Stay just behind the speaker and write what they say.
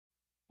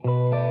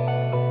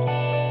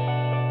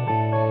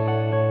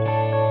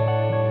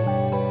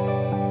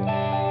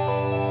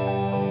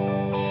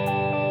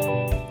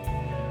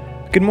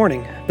Good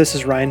morning. This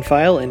is Ryan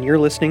File, and you're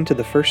listening to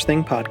the First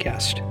Thing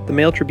Podcast, the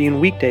Mail Tribune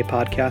weekday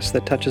podcast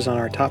that touches on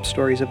our top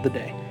stories of the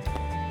day.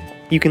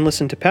 You can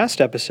listen to past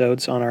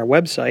episodes on our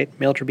website,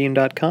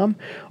 mailtribune.com,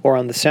 or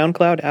on the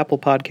SoundCloud, Apple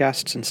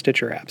Podcasts, and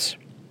Stitcher apps.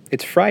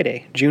 It's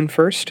Friday, June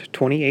 1st,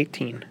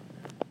 2018.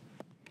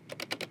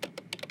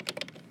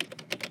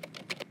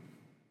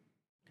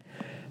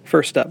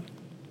 First up,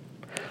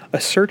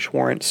 a search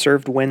warrant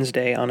served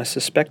Wednesday on a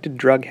suspected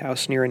drug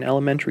house near an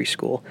elementary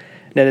school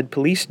netted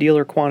police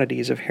dealer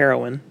quantities of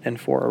heroin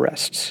and 4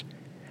 arrests.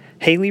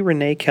 Haley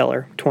Renee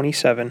Keller,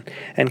 27,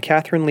 and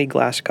Catherine Lee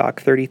Glasscock,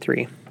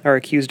 33, are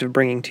accused of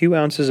bringing 2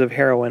 ounces of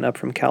heroin up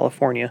from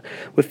California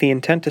with the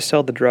intent to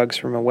sell the drugs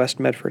from a West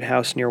Medford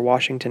house near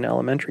Washington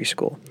Elementary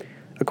School,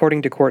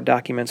 according to court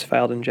documents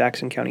filed in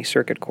Jackson County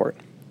Circuit Court.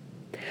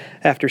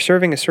 After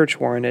serving a search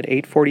warrant at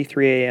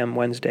 8:43 a.m.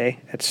 Wednesday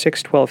at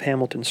 612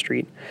 Hamilton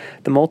Street,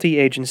 the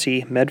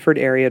multi-agency Medford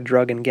Area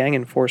Drug and Gang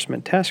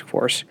Enforcement Task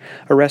Force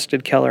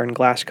arrested Keller and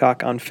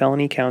Glasscock on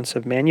felony counts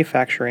of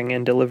manufacturing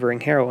and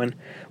delivering heroin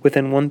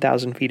within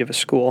 1,000 feet of a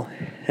school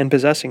and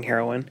possessing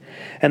heroin,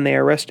 and they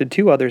arrested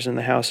 2 others in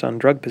the house on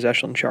drug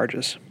possession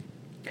charges.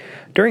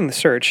 During the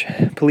search,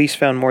 police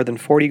found more than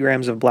 40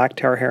 grams of black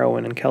tar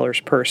heroin in Keller's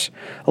purse,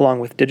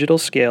 along with digital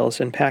scales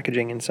and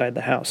packaging inside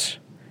the house.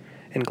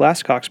 In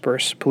Glasscock's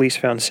purse, police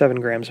found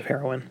 7 grams of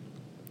heroin.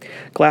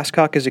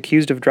 Glasscock is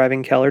accused of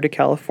driving Keller to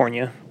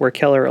California, where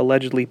Keller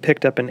allegedly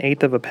picked up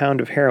 1/8 of a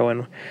pound of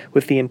heroin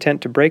with the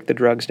intent to break the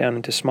drugs down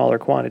into smaller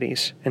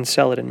quantities and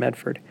sell it in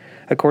Medford,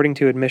 according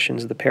to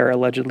admissions the pair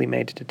allegedly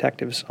made to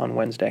detectives on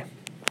Wednesday.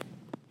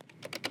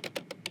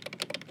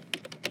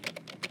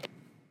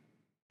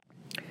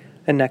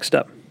 And next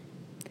up,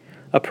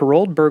 a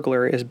paroled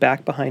burglar is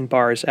back behind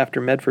bars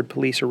after Medford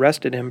police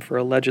arrested him for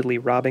allegedly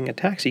robbing a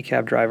taxi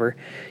cab driver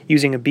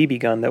using a BB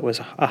gun that was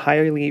a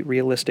highly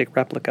realistic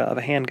replica of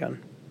a handgun.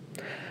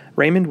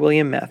 Raymond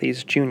William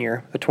Matthews, Jr.,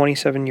 a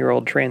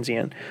 27-year-old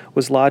transient,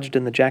 was lodged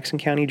in the Jackson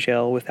County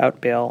Jail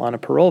without bail on a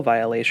parole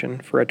violation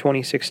for a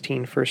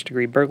 2016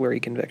 first-degree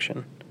burglary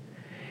conviction.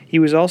 He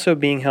was also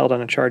being held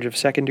on a charge of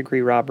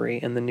second-degree robbery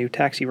in the new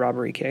taxi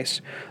robbery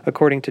case,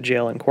 according to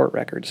jail and court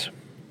records.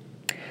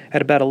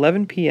 At about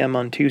 11 p.m.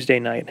 on Tuesday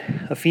night,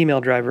 a female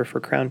driver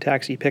for Crown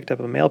Taxi picked up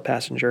a male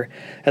passenger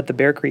at the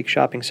Bear Creek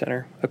Shopping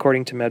Center,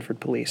 according to Medford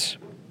police.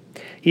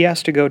 He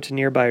asked to go to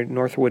nearby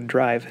Northwood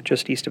Drive,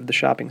 just east of the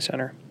shopping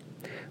center.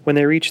 When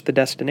they reached the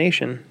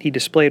destination, he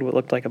displayed what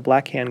looked like a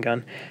black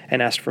handgun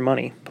and asked for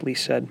money,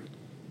 police said.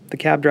 The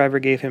cab driver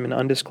gave him an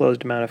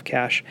undisclosed amount of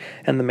cash,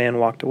 and the man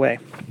walked away,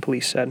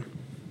 police said.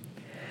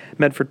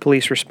 Medford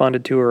police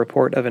responded to a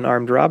report of an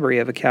armed robbery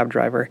of a cab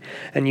driver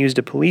and used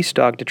a police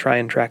dog to try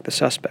and track the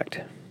suspect.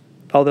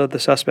 Although the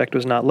suspect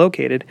was not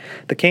located,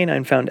 the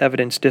canine found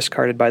evidence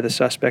discarded by the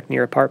suspect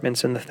near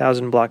apartments in the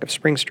 1000 block of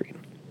Spring Street.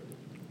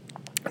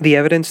 The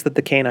evidence that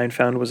the canine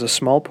found was a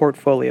small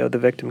portfolio the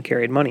victim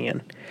carried money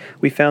in.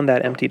 We found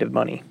that emptied of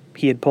money.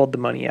 He had pulled the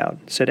money out,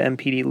 said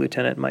MPD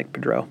Lieutenant Mike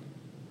Bedreau.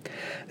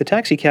 The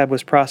taxicab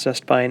was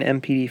processed by an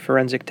MPD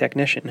forensic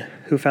technician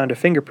who found a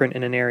fingerprint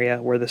in an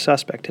area where the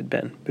suspect had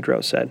been,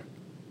 Bedreau said.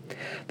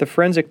 The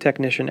forensic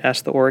technician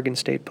asked the Oregon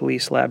State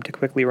Police Lab to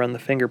quickly run the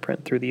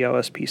fingerprint through the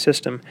OSP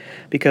system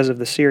because of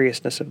the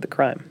seriousness of the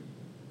crime.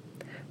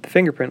 The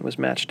fingerprint was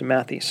matched to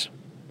Matthews.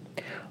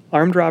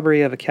 Armed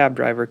robbery of a cab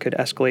driver could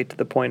escalate to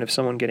the point of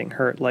someone getting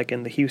hurt, like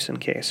in the Hewson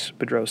case,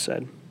 Bedreau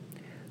said.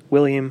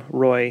 William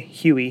Roy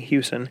Huey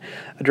Hewson,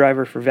 a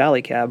driver for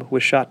Valley Cab,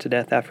 was shot to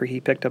death after he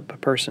picked up a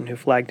person who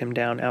flagged him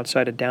down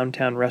outside a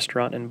downtown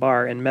restaurant and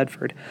bar in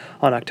Medford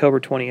on October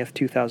 20th,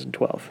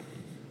 2012.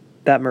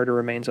 That murder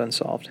remains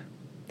unsolved.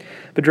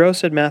 Bedreau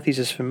said Matthews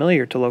is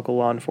familiar to local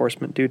law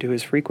enforcement due to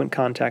his frequent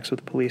contacts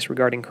with police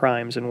regarding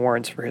crimes and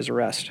warrants for his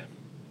arrest.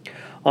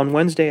 On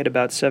Wednesday at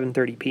about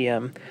 7:30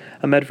 p.m.,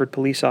 a Medford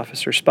police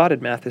officer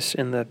spotted Matthews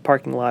in the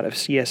parking lot of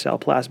CSL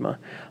Plasma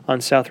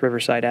on South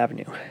Riverside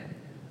Avenue.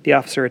 The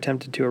officer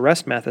attempted to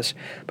arrest Matthews,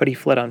 but he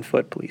fled on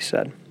foot, police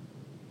said.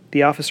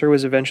 The officer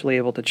was eventually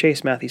able to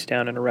chase Matthews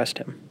down and arrest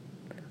him.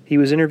 He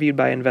was interviewed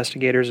by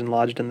investigators and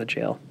lodged in the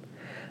jail.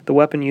 The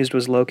weapon used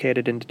was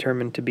located and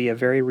determined to be a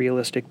very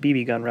realistic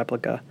BB gun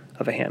replica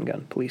of a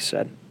handgun, police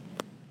said.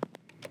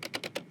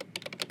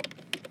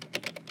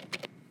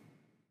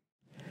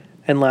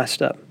 And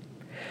last up,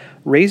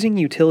 raising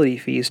utility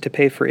fees to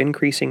pay for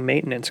increasing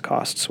maintenance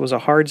costs was a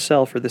hard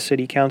sell for the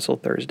City Council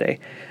Thursday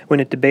when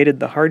it debated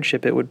the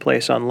hardship it would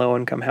place on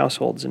low-income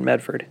households in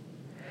Medford.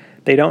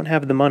 They don't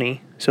have the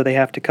money, so they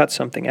have to cut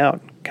something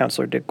out,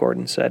 Councilor Dick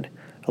Gordon said.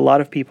 A lot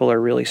of people are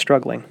really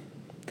struggling.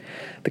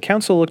 The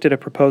council looked at a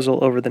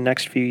proposal over the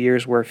next few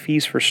years where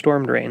fees for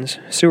storm drains,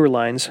 sewer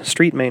lines,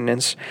 street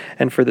maintenance,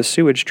 and for the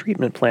sewage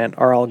treatment plant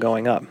are all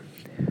going up.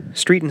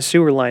 Street and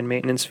sewer line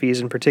maintenance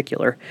fees in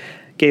particular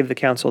gave the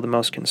council the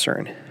most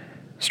concern.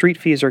 Street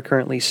fees are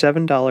currently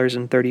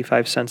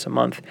 $7.35 a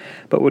month,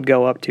 but would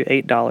go up to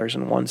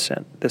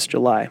 $8.01 this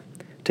July,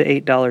 to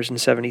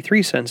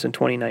 $8.73 in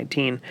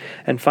 2019,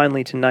 and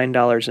finally to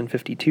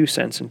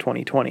 $9.52 in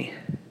 2020.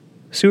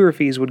 Sewer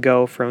fees would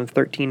go from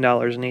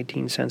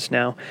 $13.18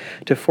 now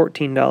to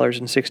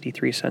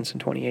 $14.63 in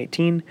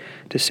 2018,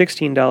 to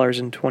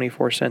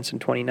 $16.24 in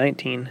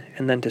 2019,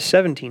 and then to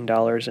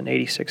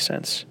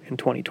 $17.86 in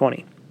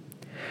 2020.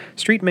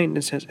 Street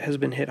maintenance has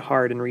been hit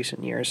hard in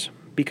recent years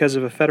because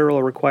of a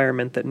federal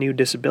requirement that new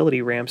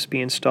disability ramps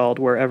be installed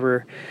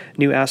wherever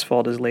new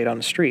asphalt is laid on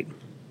a street.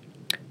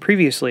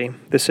 Previously,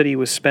 the city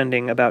was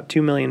spending about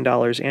 $2 million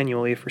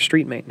annually for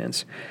street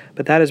maintenance,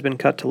 but that has been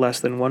cut to less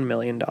than $1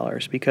 million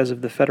because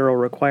of the federal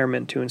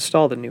requirement to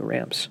install the new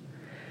ramps.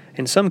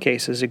 In some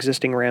cases,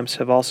 existing ramps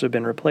have also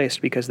been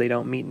replaced because they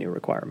don't meet new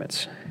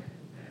requirements.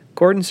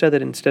 Gordon said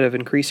that instead of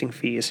increasing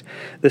fees,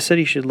 the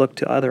city should look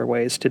to other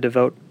ways to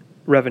devote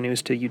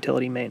revenues to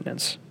utility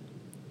maintenance.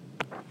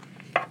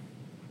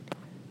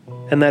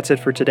 And that's it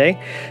for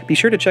today. Be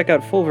sure to check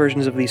out full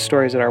versions of these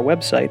stories at our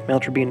website,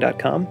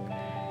 mailtribune.com.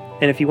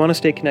 And if you want to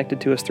stay connected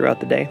to us throughout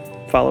the day,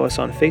 follow us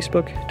on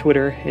Facebook,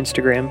 Twitter,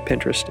 Instagram,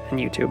 Pinterest, and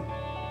YouTube.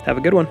 Have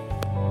a good one.